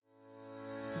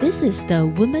This is the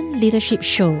Women Leadership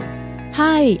Show.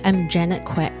 Hi, I'm Janet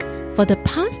Quek. For the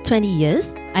past 20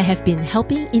 years, I have been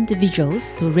helping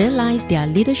individuals to realize their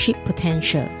leadership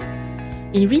potential.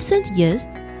 In recent years,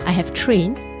 I have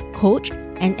trained, coached,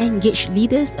 and engaged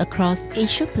leaders across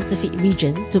Asia-Pacific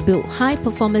region to build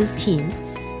high-performance teams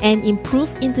and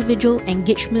improve individual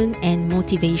engagement and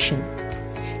motivation.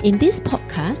 In this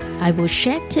podcast, I will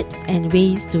share tips and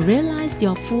ways to realize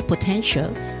your full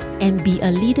potential and be a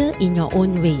leader in your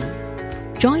own way.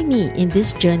 Join me in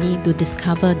this journey to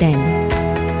discover them.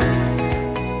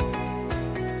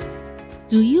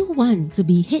 Do you want to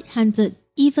be headhunted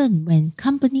even when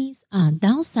companies are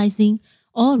downsizing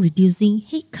or reducing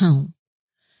headcount?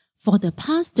 For the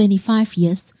past 25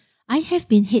 years, I have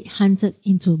been headhunted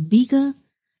into bigger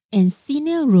and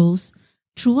senior roles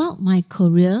throughout my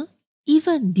career,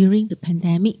 even during the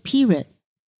pandemic period.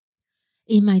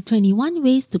 In my 21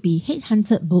 Ways to be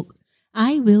Headhunted book,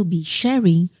 I will be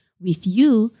sharing with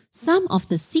you some of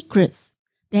the secrets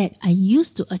that I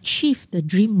used to achieve the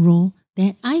dream role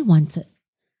that I wanted.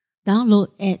 Download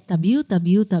at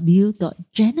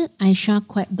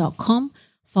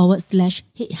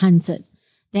www.janetaishaquek.com/headhunted.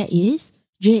 That is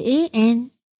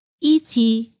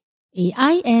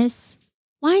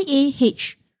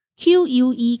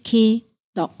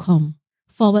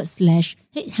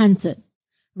JANETAISYQUEK.com/headhunted.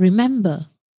 Remember,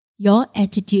 your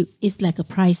attitude is like a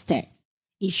price tag.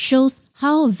 It shows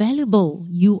how valuable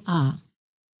you are.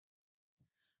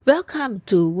 Welcome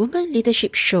to Women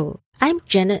Leadership Show. I'm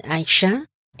Janet Aisha,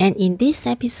 and in this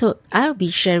episode, I'll be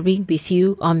sharing with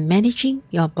you on managing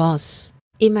your boss.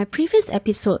 In my previous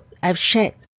episode, I've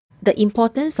shared the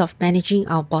importance of managing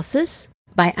our bosses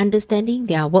by understanding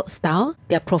their work style,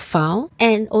 their profile,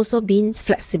 and also being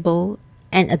flexible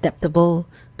and adaptable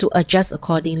to adjust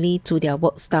accordingly to their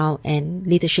work style and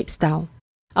leadership style.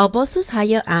 Our bosses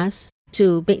hire us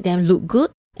to make them look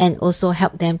good and also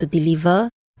help them to deliver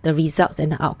the results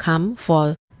and the outcome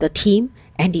for the team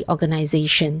and the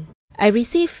organization. I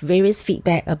received various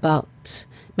feedback about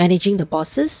managing the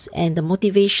bosses, and the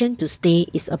motivation to stay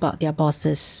is about their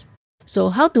bosses. So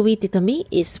how do we determine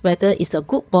is whether it's a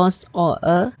good boss or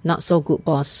a not so good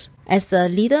boss? As a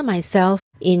leader myself,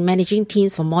 in managing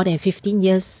teams for more than 15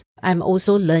 years, I'm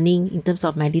also learning in terms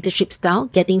of my leadership style,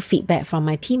 getting feedback from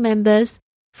my team members,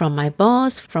 from my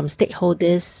boss, from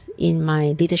stakeholders in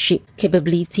my leadership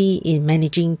capability in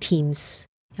managing teams.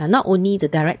 Not only the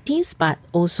direct teams, but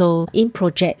also in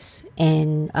projects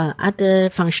and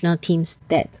other functional teams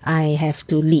that I have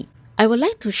to lead. I would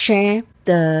like to share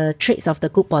the traits of the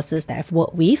good bosses that I've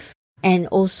worked with, and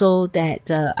also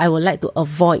that I would like to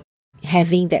avoid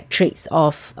having that traits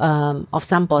of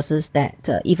some bosses that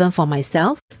even for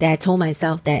myself, that I told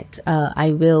myself that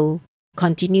I will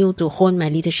continue to hone my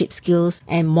leadership skills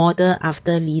and model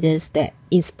after leaders that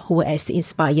who has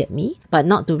inspired me, but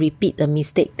not to repeat the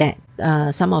mistake that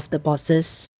some of the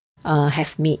bosses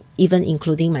have made, even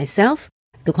including myself,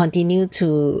 to continue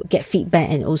to get feedback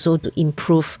and also to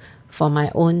improve for my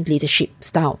own leadership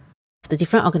style. The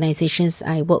different organizations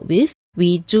I work with,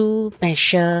 we do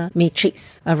measure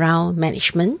metrics around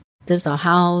management in terms of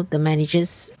how the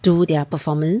managers do their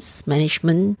performance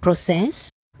management process,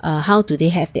 how do they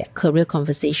have their career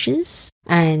conversations,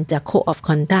 and their code of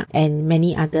conduct, and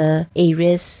many other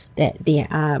areas that they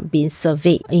are being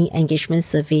surveyed in engagement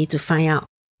survey to find out,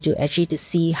 to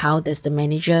see how does the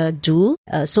manager do,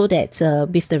 so that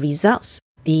with the results,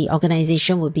 the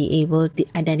organization will be able to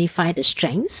identify the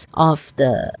strengths of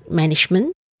the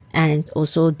management and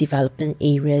also development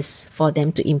areas for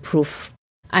them to improve.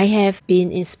 I have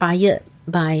been inspired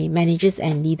by managers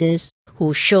and leaders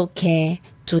who show care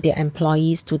to their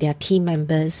employees, to their team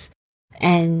members,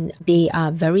 and they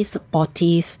are very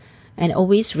supportive and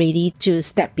always ready to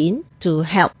step in to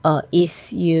help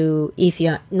if you're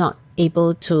not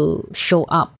able to show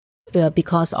up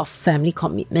because of family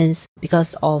commitments,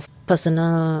 because of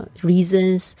personal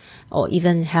reasons, or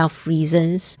even health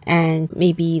reasons, and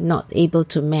maybe not able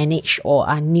to manage or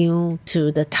are new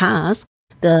to the task.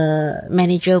 The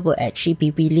manager will actually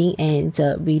be willing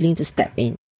to step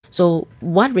in. So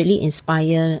what really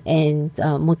inspired and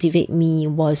motivate me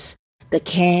was the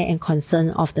care and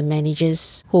concern of the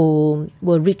managers who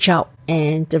will reach out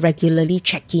and regularly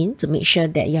check in to make sure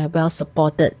that you are well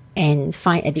supported and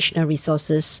find additional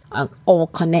resources or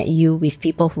connect you with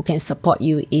people who can support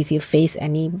you if you face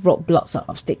any roadblocks or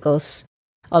obstacles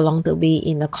along the way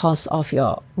in the course of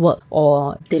your work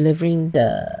or delivering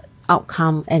the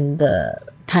outcome and the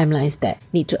timelines that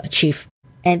need to achieve.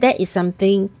 And that is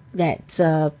something that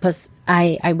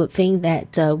I would think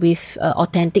that with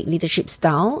authentic leadership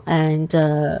style and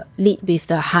lead with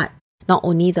the heart not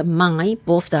only the mind,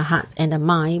 both the heart and the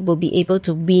mind will be able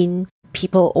to win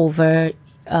people over,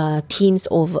 teams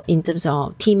over, in terms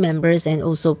of team members, and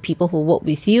also people who work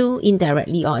with you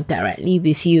indirectly or directly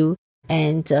with you,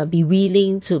 and be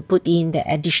willing to put in the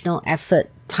additional effort,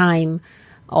 time,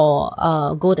 or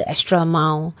go the extra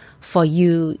mile for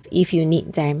you if you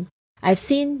need them. I've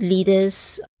seen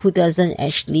leaders who doesn't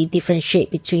actually differentiate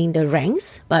between the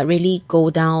ranks, but really go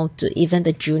down to even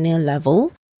the junior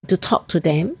level to talk to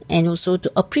them, and also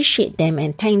to appreciate them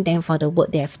and thank them for the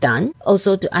work they have done.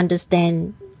 Also to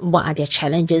understand what are their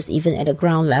challenges even at the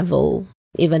ground level,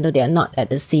 even though they are not at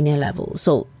the senior level.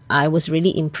 So I was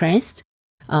really impressed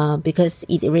because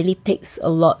it really takes a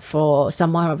lot for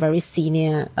someone of very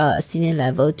senior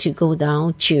level to go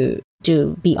down to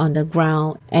be on the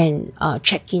ground and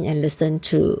check in and listen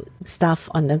to staff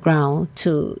on the ground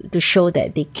to show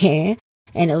that they care,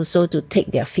 and also to take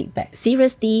their feedback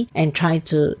seriously and try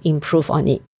to improve on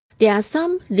it. There are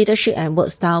some leadership and work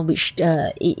style which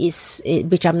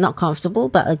which I'm not comfortable,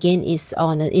 but again is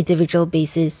on an individual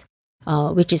basis,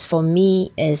 which is for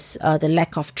me is the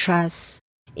lack of trust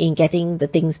in getting the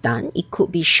things done. It could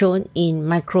be shown in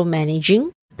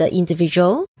micromanaging the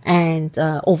individual and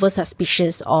over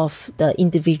suspicious of the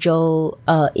individual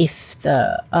if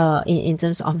the in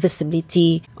terms of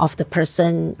visibility of the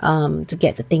person to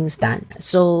get the things done.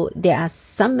 So there are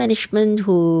some management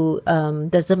who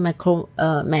doesn't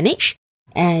manage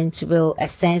and will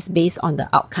assess based on the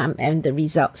outcome and the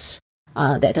results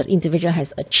that the individual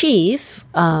has achieved,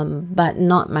 but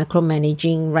not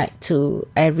micromanaging right to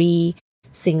every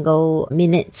single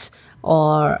minute,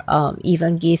 or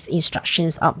even give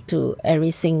instructions up to every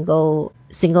single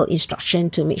instruction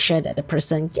to make sure that the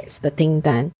person gets the thing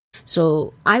done.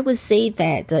 So I would say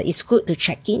that it's good to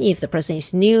check in if the person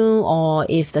is new, or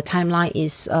if the timeline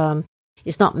is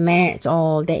not met,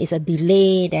 or there is a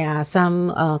delay, there are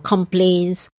some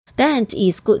complaints. Then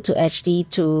it's good to actually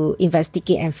to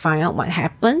investigate and find out what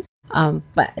happened.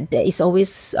 But there is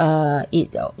always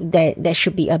there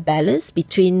should be a balance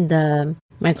between the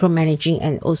micromanaging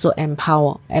and also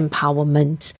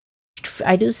empowerment.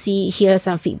 I do hear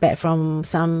some feedback from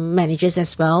some managers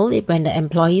as well. When the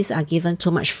employees are given too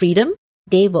much freedom,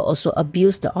 they will also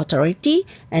abuse the authority,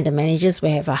 and the managers will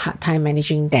have a hard time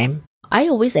managing them. I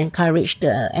always encourage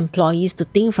the employees to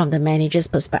think from the manager's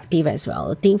perspective as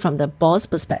well. Think from the boss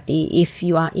perspective. If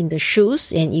you are in the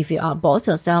shoes, and if you are a boss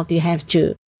yourself, you have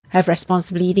to have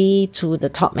responsibility to the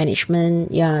top management,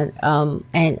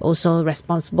 and also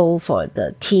responsible for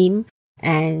the team.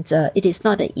 And it is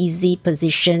not an easy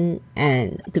position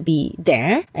and to be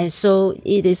there. And so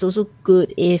it is also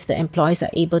good if the employees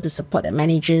are able to support the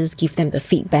managers, give them the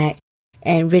feedback,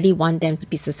 and really want them to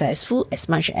be successful, as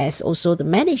much as also the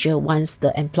manager wants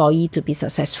the employee to be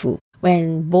successful.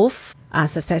 When both are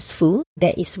successful,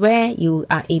 that is where you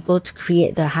are able to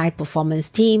create the high performance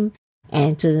team,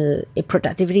 and to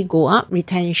productivity go up,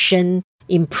 retention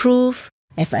improve,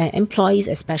 employees,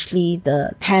 especially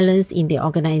the talents in the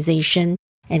organization,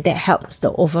 and that helps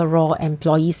the overall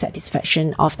employee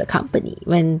satisfaction of the company.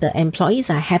 When the employees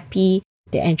are happy,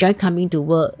 they enjoy coming to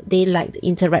work, they like the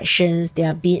interactions, they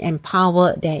are being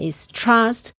empowered, there is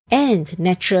trust, and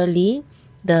naturally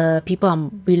the people are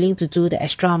willing to do the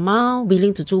extra mile,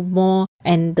 willing to do more,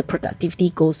 and the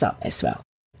productivity goes up as well.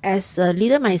 As a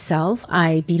leader myself,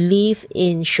 I believe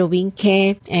in showing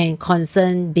care and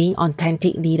concern, being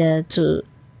authentic leader to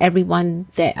everyone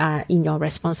that are in your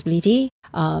responsibility,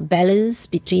 balance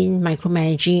between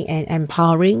micromanaging and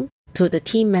empowering to the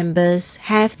team members,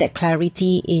 have that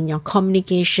clarity in your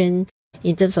communication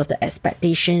in terms of the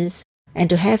expectations, and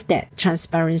to have that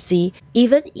transparency,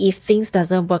 even if things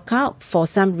doesn't work out for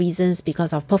some reasons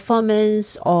because of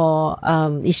performance, or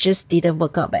it just didn't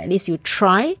work out, but at least you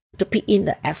try to put in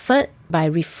the effort by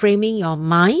reframing your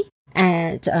mind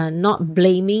and not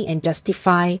blaming and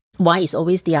justify why it's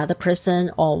always the other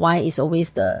person, or why it's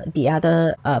always the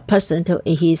other person who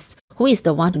is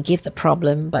the one to give the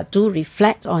problem. But do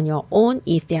reflect on your own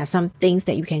if there are some things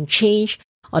that you can change,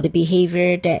 or the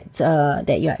behavior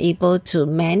that you are able to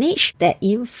manage that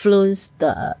influence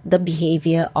the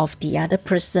behavior of the other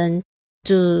person,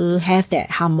 to have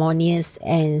that harmonious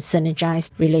and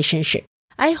synergized relationship.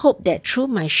 I hope that through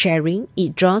my sharing,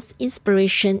 it draws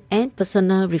inspiration and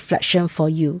personal reflection for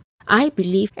you. I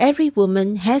believe every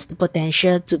woman has the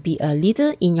potential to be a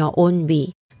leader in your own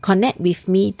way. Connect with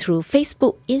me through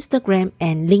Facebook, Instagram,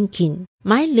 and LinkedIn.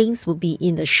 My links will be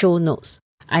in the show notes.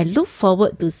 I look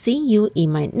forward to seeing you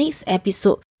in my next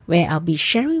episode, where I'll be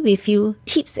sharing with you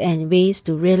tips and ways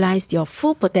to realize your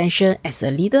full potential as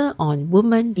a leader on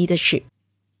women leadership.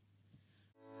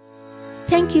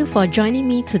 Thank you for joining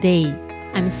me today.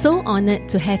 I'm so honored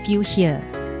to have you here.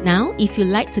 Now, if you'd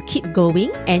like to keep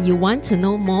going and you want to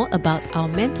know more about our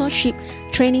mentorship,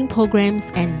 training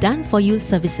programs, and done-for-you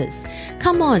services,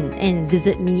 come on and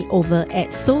visit me over at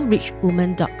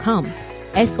soulrichwoman.com,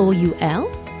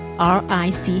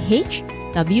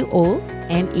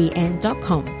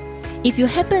 soulrichwoman.com. If you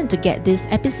happen to get this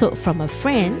episode from a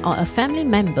friend or a family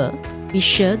member, be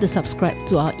sure to subscribe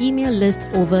to our email list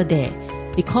over there,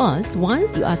 because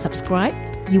once you are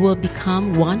subscribed, you will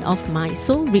become one of my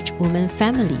Soul Rich Woman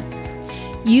family.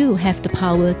 You have the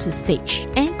power to stage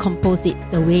and compose it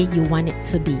the way you want it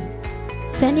to be.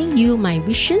 Sending you my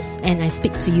wishes, and I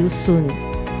speak to you soon.